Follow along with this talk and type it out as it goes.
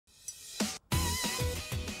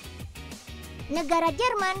Negara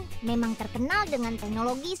Jerman memang terkenal dengan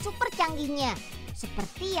teknologi super canggihnya.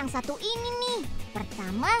 Seperti yang satu ini nih,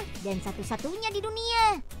 pertama dan satu-satunya di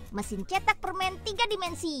dunia. Mesin cetak permen 3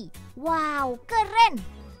 dimensi. Wow, keren!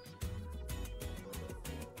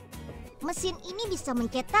 Mesin ini bisa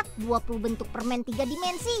mencetak 20 bentuk permen 3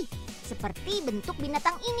 dimensi, seperti bentuk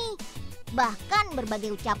binatang ini. Bahkan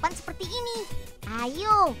berbagai ucapan seperti ini.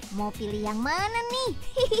 Ayo, mau pilih yang mana nih?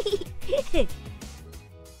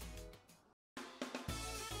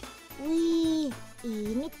 Wih,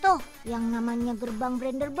 ini tuh yang namanya gerbang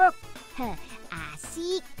Brandenburg.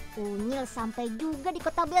 Asik, Unyil sampai juga di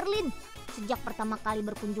kota Berlin. Sejak pertama kali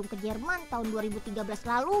berkunjung ke Jerman tahun 2013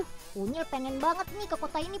 lalu, Unyil pengen banget nih ke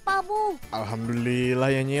kota ini, Pak Bu. Alhamdulillah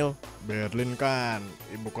ya, Nyil. Berlin kan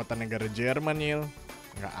ibu kota negara Jerman, Nyil.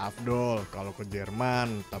 Nggak afdol kalau ke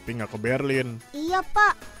Jerman, tapi nggak ke Berlin. Iya,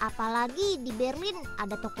 Pak. Apalagi di Berlin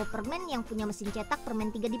ada toko permen yang punya mesin cetak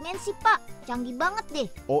permen 3 dimensi, Pak. Canggih banget deh.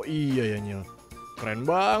 Oh iya ya, Nyil. Keren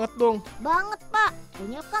banget dong. Banget, Pak.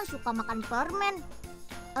 Unyil kan suka makan permen.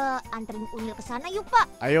 Anterin Unyil ke sana yuk, Pak.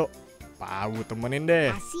 Ayo, Pak Abu temenin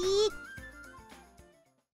deh. Asik.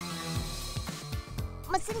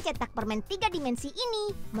 Mesin cetak permen 3 dimensi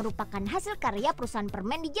ini merupakan hasil karya perusahaan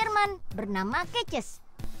permen di Jerman bernama Keces.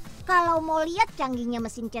 Kalau mau lihat canggihnya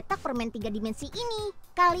mesin cetak permen 3 dimensi ini,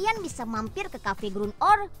 kalian bisa mampir ke Cafe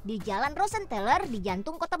Grunor di Jalan Rosenthaler di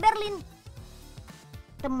jantung kota Berlin.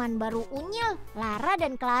 Teman baru Unyil, Lara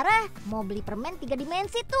dan Clara mau beli permen 3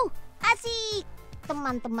 dimensi tuh. Asik.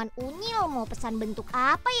 Teman-teman Unyil mau pesan bentuk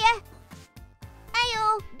apa ya?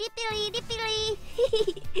 Ayo, dipilih.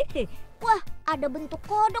 Wah, ada bentuk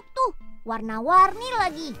kodok tuh. Warna-warni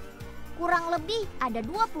lagi. Kurang lebih ada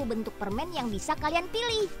 20 bentuk permen yang bisa kalian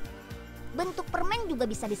pilih. Bentuk permen juga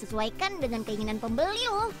bisa disesuaikan dengan keinginan pembeli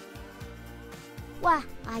loh. Wah,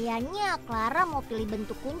 kayaknya Clara mau pilih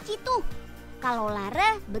bentuk kunci tuh. Kalau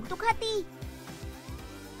Lara bentuk hati.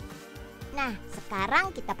 Nah,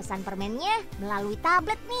 sekarang kita pesan permennya melalui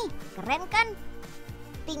tablet nih. Keren kan?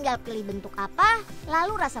 Tinggal pilih bentuk apa,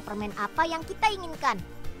 lalu rasa permen apa yang kita inginkan.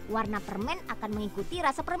 Warna permen akan mengikuti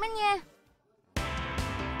rasa permennya.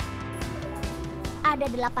 Ada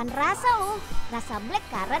 8 rasa loh. Rasa black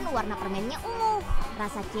currant warna permennya ungu.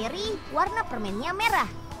 Rasa cherry warna permennya merah.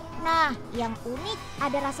 Nah, yang unik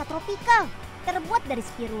ada rasa tropikal. Terbuat dari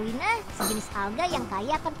spirulina, sejenis alga yang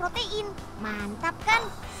kaya akan protein. Mantap kan?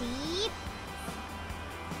 Sip.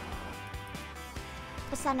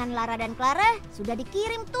 Pesanan Lara dan Clara sudah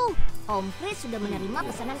dikirim tuh. Om Chris sudah menerima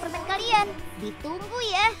pesanan permen kalian. Ditunggu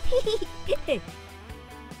ya.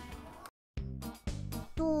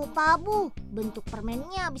 Tuh, Pak Bu, bentuk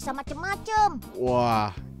permennya bisa macem-macem.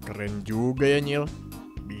 Wah, keren juga ya, Nyil.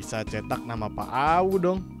 Bisa cetak nama Pak Awu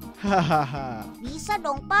dong. Hahaha. Bisa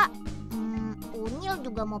dong, Pak. Unyil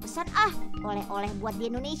juga mau pesan oleh-oleh buat di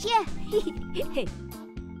Indonesia.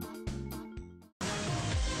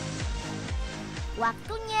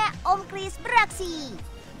 Waktunya Om Chris beraksi.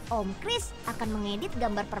 Om Chris akan mengedit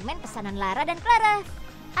gambar permen pesanan Lara dan Clara.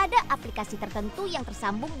 Ada aplikasi tertentu yang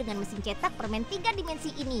tersambung dengan mesin cetak permen 3 dimensi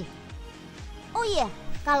ini. Oh iya,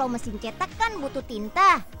 kalau mesin cetak kan butuh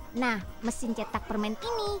tinta. Nah, mesin cetak permen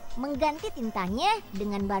ini mengganti tintanya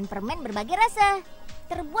dengan bahan permen berbagai rasa.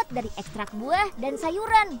 Terbuat dari ekstrak buah dan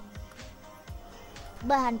sayuran.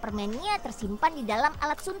 Bahan permennya tersimpan di dalam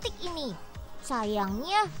alat suntik ini.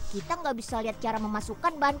 Sayangnya kita nggak bisa lihat cara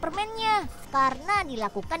memasukkan bahan permennya karena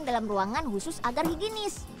dilakukan dalam ruangan khusus agar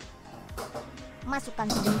higienis.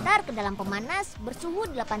 Masukkan sebentar ke dalam pemanas bersuhu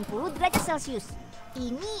 80 derajat Celcius.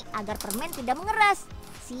 Ini agar permen tidak mengeras.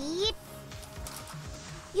 Sip.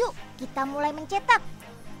 Yuk, kita mulai mencetak.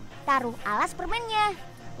 Taruh alas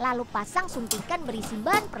permennya. Lalu pasang suntikan berisi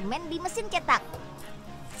bahan permen di mesin cetak.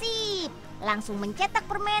 Sip, langsung mencetak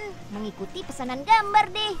permen mengikuti pesanan gambar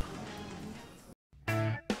deh.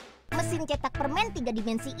 Mesin cetak permen 3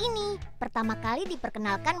 dimensi ini pertama kali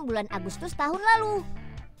diperkenalkan bulan Agustus tahun lalu.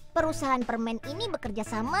 Perusahaan permen ini bekerja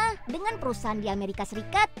sama dengan perusahaan di Amerika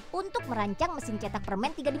Serikat untuk merancang mesin cetak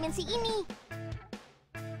permen 3 dimensi ini.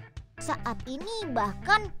 Saat ini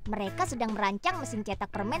bahkan mereka sedang merancang mesin cetak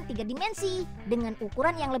permen 3 dimensi dengan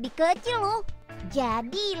ukuran yang lebih kecil loh.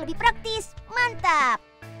 Jadi lebih praktis, mantap.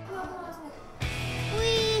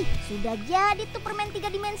 Wih, sudah jadi tuh permen 3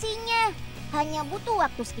 dimensinya. Hanya butuh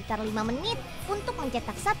waktu sekitar 5 menit untuk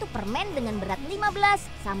mencetak satu permen dengan berat 15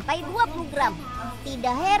 sampai 20 gram.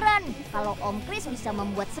 Tidak heran kalau Om Chris bisa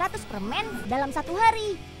membuat 100 permen dalam satu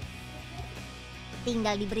hari.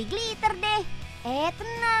 Tinggal diberi glitter deh.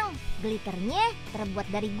 Tenang, glitternya terbuat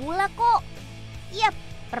dari gula kok. Yap,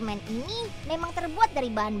 permen ini memang terbuat dari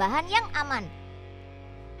bahan-bahan yang aman.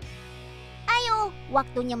 Ayo,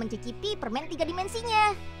 waktunya mencicipi permen 3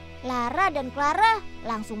 dimensinya. Lara dan Clara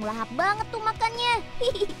langsung lahap banget tuh makannya.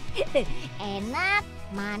 Enak,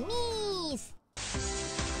 manis.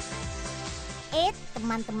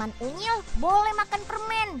 Teman-teman unyil boleh makan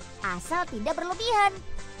permen, asal tidak berlebihan.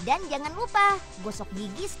 Dan jangan lupa gosok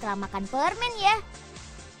gigi setelah makan permen ya.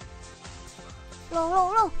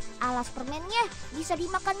 Loh, alas permennya bisa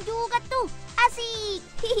dimakan juga tuh, asik.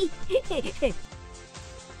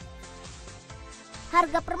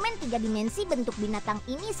 Harga permen 3 dimensi bentuk binatang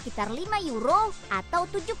ini sekitar 5 euro atau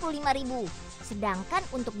 75.000. Sedangkan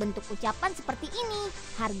untuk bentuk ucapan seperti ini,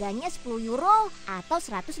 harganya 10 euro atau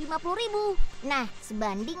 150.000. Nah,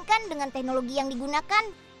 sebandingkan dengan teknologi yang digunakan.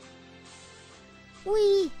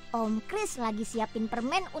 Wih, Om Chris lagi siapin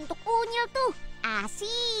permen untuk unyil tuh.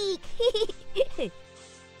 Asik.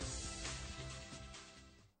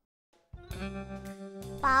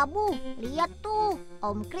 Pak Abu, lihat tuh.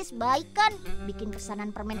 Om Chris baik kan bikin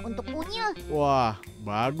pesanan permen untuk unyil. Wah,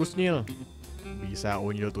 bagus Nyil. Bisa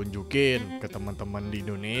Unyil tunjukin ke teman-teman di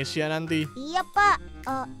Indonesia nanti. Iya Pak,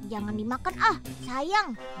 jangan dimakan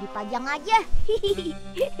sayang, dipajang aja.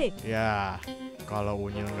 Ya, kalau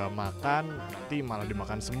Unyil nggak makan, nanti malah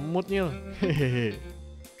dimakan semut Nyil.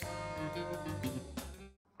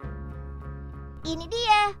 Ini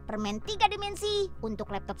dia permen 3 dimensi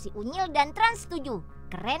untuk laptop si Unyil dan Trans 7.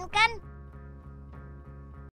 Keren kan?